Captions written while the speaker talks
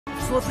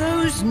For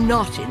those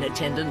not in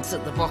attendance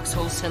at the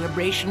Vauxhall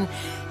celebration,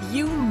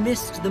 you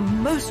missed the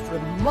most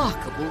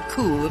remarkable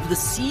coup of the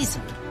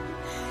season.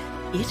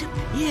 It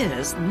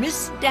appears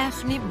Miss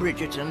Daphne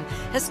Bridgerton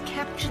has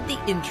captured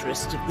the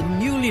interest of the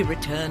newly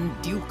returned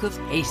Duke of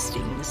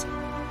Hastings.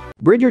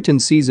 Bridgerton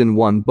Season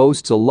 1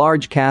 boasts a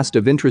large cast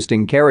of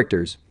interesting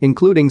characters,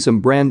 including some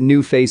brand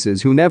new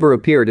faces who never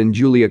appeared in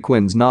Julia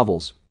Quinn's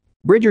novels.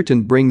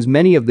 Bridgerton brings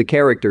many of the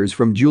characters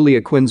from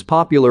Julia Quinn's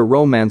popular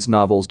romance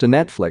novels to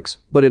Netflix,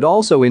 but it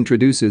also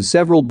introduces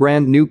several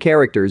brand new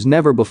characters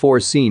never before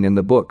seen in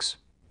the books.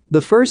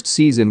 The first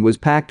season was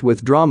packed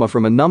with drama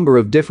from a number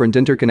of different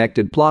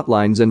interconnected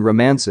plotlines and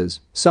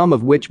romances, some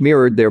of which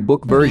mirrored their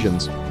book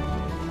versions.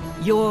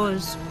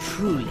 Yours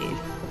truly,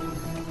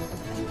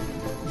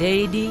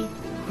 Lady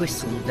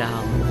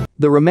Whistledown.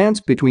 The romance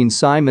between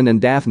Simon and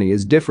Daphne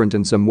is different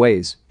in some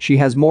ways. She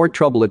has more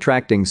trouble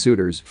attracting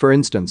suitors, for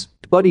instance.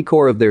 But the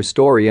core of their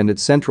story and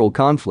its central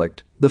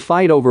conflict, the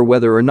fight over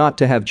whether or not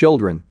to have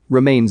children,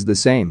 remains the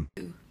same.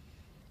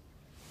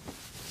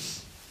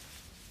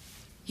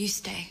 You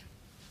stay.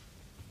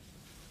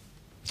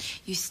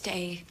 You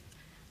stay,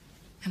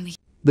 and we...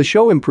 The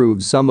show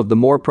improves some of the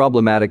more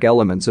problematic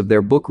elements of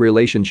their book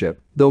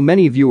relationship, though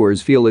many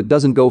viewers feel it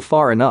doesn't go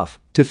far enough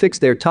to fix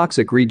their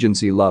toxic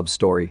Regency love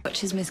story.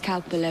 Watches Miss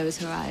Calp below as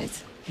her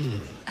eyes.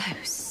 Oh,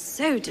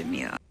 so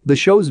demure. The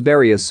show's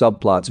various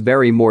subplots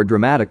vary more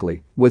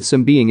dramatically, with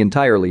some being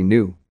entirely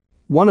new.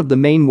 One of the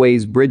main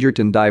ways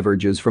Bridgerton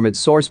diverges from its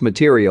source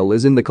material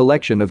is in the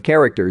collection of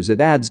characters it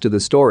adds to the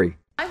story.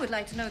 I would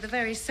like to know the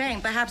very same.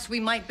 Perhaps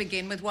we might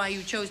begin with why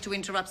you chose to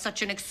interrupt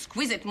such an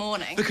exquisite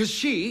morning. Because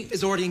she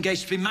is already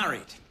engaged to be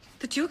married.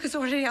 The Duke has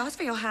already asked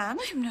for your hand.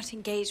 I'm not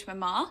engaged,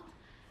 Mama.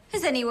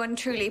 Has anyone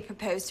truly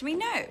proposed to me?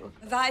 No.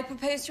 Have I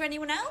proposed to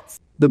anyone else?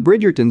 The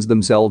Bridgertons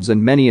themselves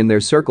and many in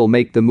their circle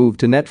make the move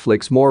to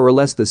Netflix more or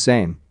less the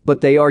same,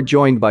 but they are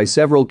joined by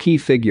several key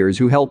figures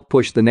who help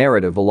push the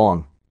narrative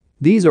along.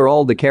 These are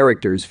all the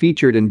characters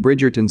featured in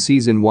Bridgerton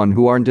Season 1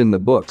 who aren't in the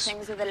books.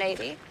 Things with a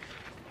lady.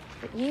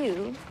 But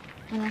you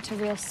are not a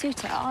real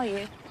suitor, are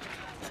you?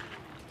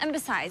 And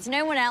besides,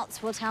 no one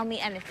else will tell me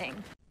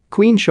anything.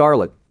 Queen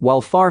Charlotte,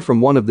 while far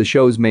from one of the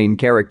show's main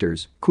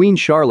characters, Queen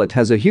Charlotte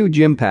has a huge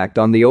impact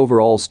on the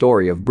overall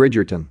story of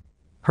Bridgerton.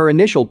 Her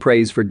initial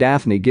praise for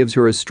Daphne gives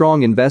her a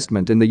strong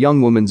investment in the young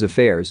woman's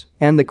affairs,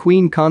 and the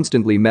Queen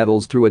constantly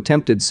meddles through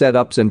attempted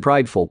setups and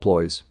prideful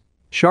ploys.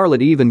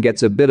 Charlotte even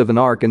gets a bit of an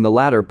arc in the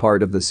latter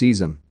part of the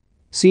season.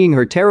 Seeing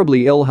her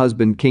terribly ill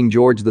husband King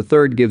George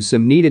III gives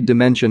some needed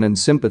dimension and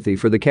sympathy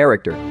for the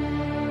character.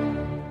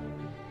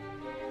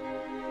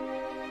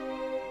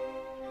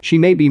 She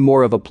may be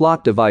more of a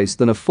plot device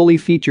than a fully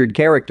featured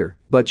character,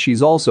 but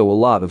she's also a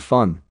lot of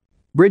fun.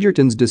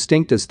 Bridgerton's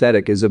distinct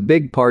aesthetic is a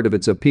big part of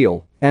its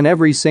appeal, and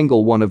every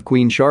single one of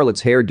Queen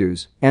Charlotte's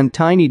hairdos and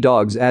tiny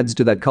dogs adds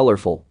to that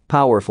colorful,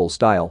 powerful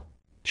style.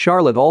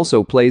 Charlotte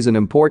also plays an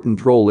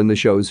important role in the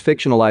show's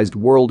fictionalized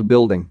world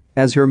building,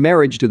 as her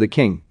marriage to the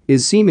king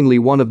is seemingly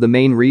one of the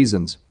main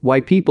reasons why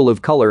people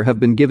of color have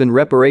been given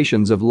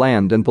reparations of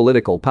land and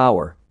political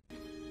power.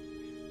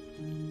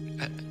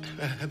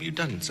 Have you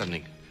done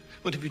something?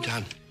 What have you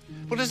done?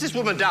 What has this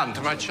woman done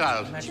to my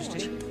child?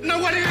 Majesty. No,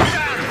 what have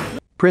you done?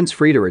 Prince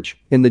Friedrich,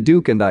 in The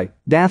Duke and I,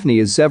 Daphne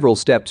is several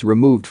steps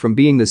removed from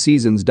being the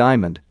season's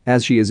diamond,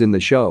 as she is in the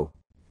show.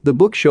 The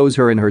book shows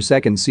her in her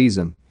second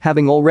season,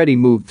 having already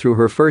moved through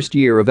her first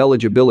year of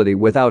eligibility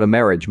without a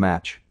marriage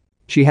match.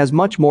 She has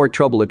much more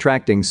trouble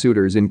attracting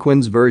suitors in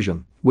Quinn's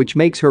version, which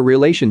makes her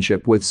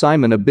relationship with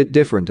Simon a bit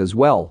different as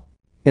well.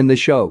 In the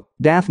show,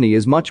 Daphne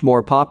is much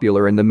more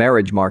popular in the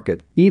marriage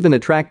market, even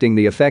attracting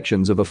the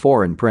affections of a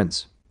foreign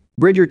prince.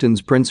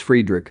 Bridgerton's Prince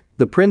Friedrich,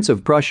 the Prince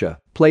of Prussia,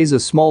 plays a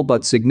small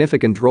but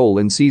significant role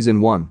in Season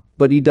 1,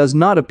 but he does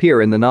not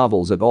appear in the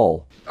novels at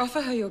all.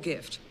 Offer her your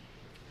gift.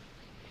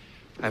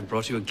 I've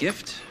brought you a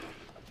gift.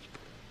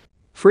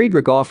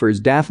 Friedrich offers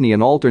Daphne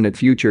an alternate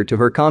future to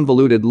her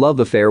convoluted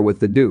love affair with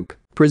the Duke,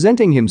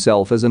 presenting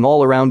himself as an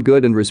all-around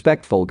good and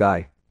respectful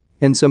guy.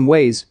 In some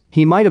ways,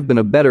 he might have been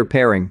a better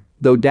pairing,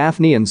 though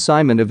Daphne and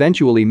Simon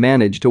eventually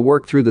manage to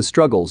work through the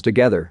struggles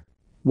together.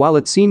 While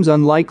it seems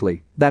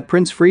unlikely that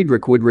Prince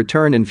Friedrich would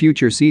return in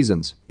future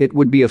seasons, it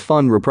would be a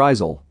fun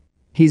reprisal.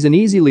 He's an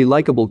easily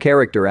likable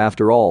character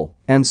after all,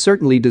 and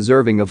certainly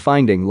deserving of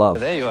finding love.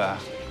 There you are.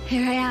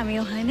 Here I am,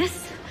 Your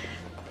Highness.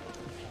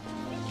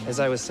 As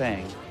I was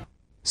saying.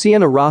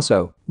 Sienna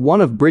Rosso, one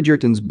of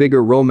Bridgerton's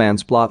bigger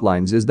romance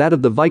plotlines is that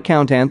of the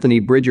Viscount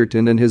Anthony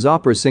Bridgerton and his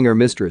opera singer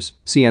mistress,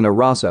 Sienna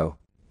Rosso.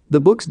 The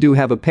books do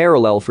have a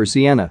parallel for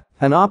Sienna,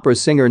 an opera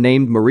singer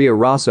named Maria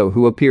Rosso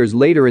who appears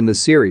later in the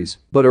series,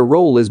 but her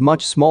role is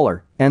much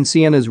smaller, and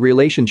Sienna's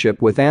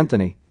relationship with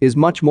Anthony is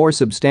much more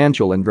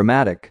substantial and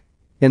dramatic.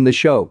 In the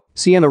show,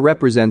 Sienna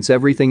represents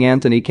everything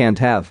Anthony can't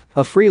have,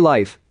 a free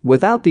life,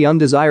 without the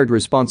undesired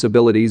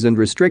responsibilities and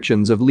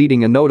restrictions of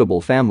leading a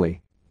notable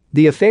family.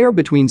 The affair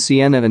between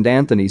Sienna and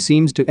Anthony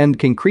seems to end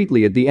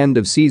concretely at the end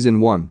of Season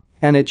 1,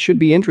 and it should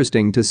be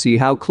interesting to see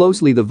how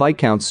closely the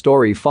Viscount's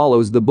story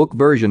follows the book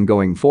version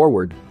going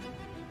forward.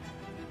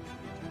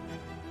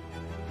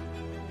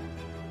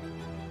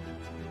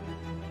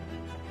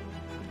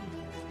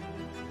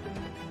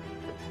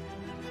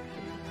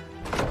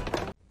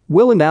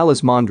 Will and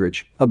Alice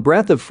Mondrich, a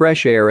breath of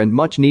fresh air and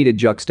much-needed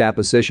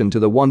juxtaposition to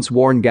the once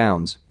worn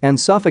gowns and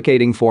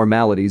suffocating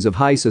formalities of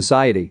high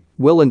society,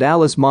 Will and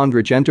Alice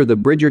Mondrich enter the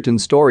Bridgerton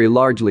story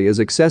largely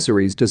as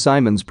accessories to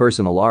Simon's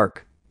personal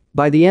arc.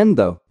 By the end,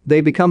 though, they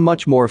become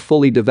much more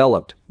fully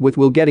developed, with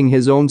Will getting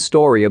his own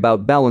story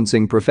about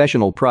balancing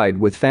professional pride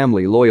with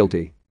family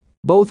loyalty.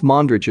 Both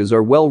Mondriches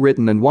are well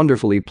written and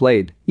wonderfully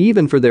played,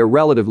 even for their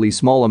relatively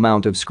small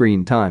amount of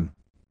screen time.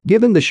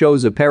 Given the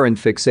show's apparent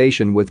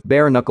fixation with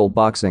bare-knuckle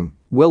boxing,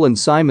 Will and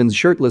Simon's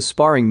shirtless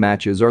sparring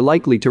matches are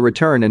likely to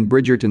return in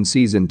Bridgerton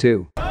Season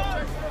 2.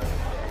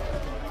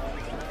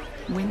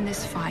 Win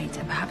this fight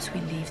and perhaps we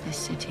leave this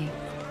city.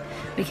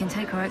 We can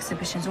take our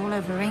exhibitions all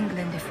over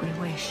England if we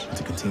wish.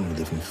 To continue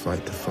living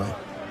fight to fight.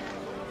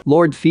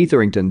 Lord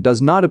Featherington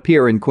does not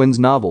appear in Quinn's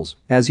novels,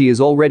 as he is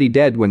already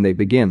dead when they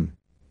begin.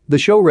 The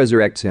show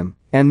resurrects him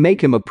and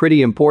make him a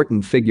pretty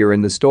important figure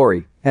in the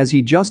story, as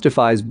he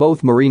justifies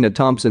both Marina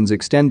Thompson's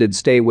extended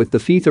stay with the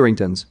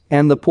Featheringtons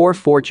and the poor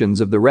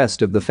fortunes of the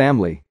rest of the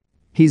family.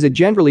 He's a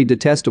generally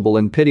detestable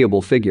and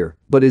pitiable figure,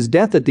 but his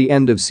death at the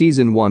end of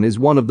Season 1 is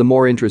one of the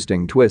more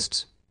interesting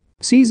twists.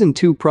 Season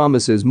 2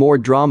 promises more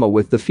drama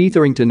with the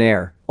Featherington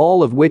heir,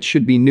 all of which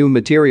should be new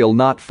material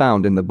not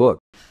found in the book.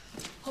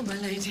 Oh, my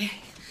lady,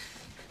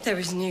 there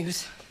is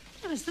news.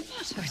 What is the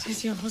matter? It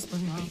is your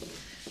husband, Mom.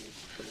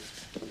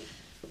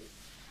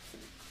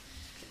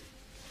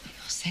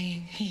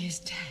 Saying he is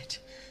dead.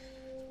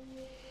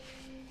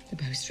 The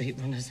Bow Street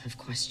runners have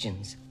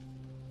questions.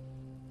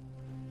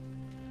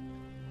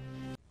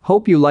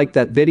 Hope you liked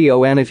that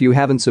video, and if you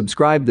haven't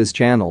subscribed this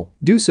channel,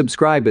 do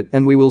subscribe it,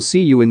 and we will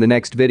see you in the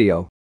next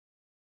video.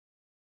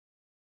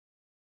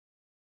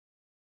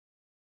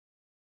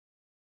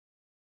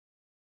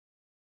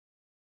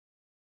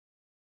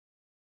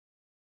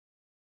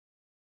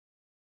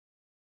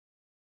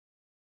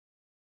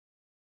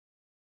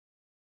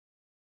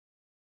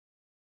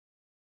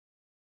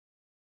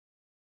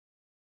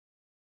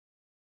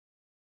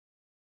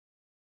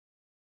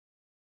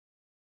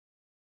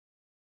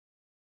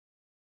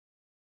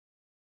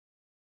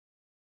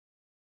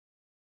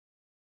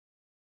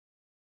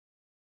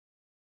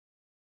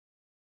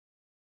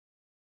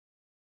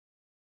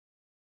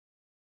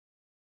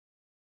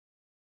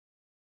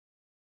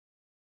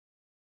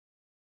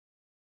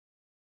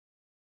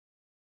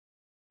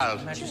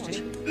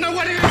 Majesty. No,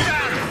 what have you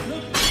done?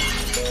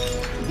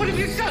 What have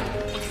you done?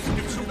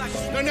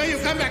 No, you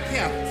come back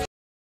here.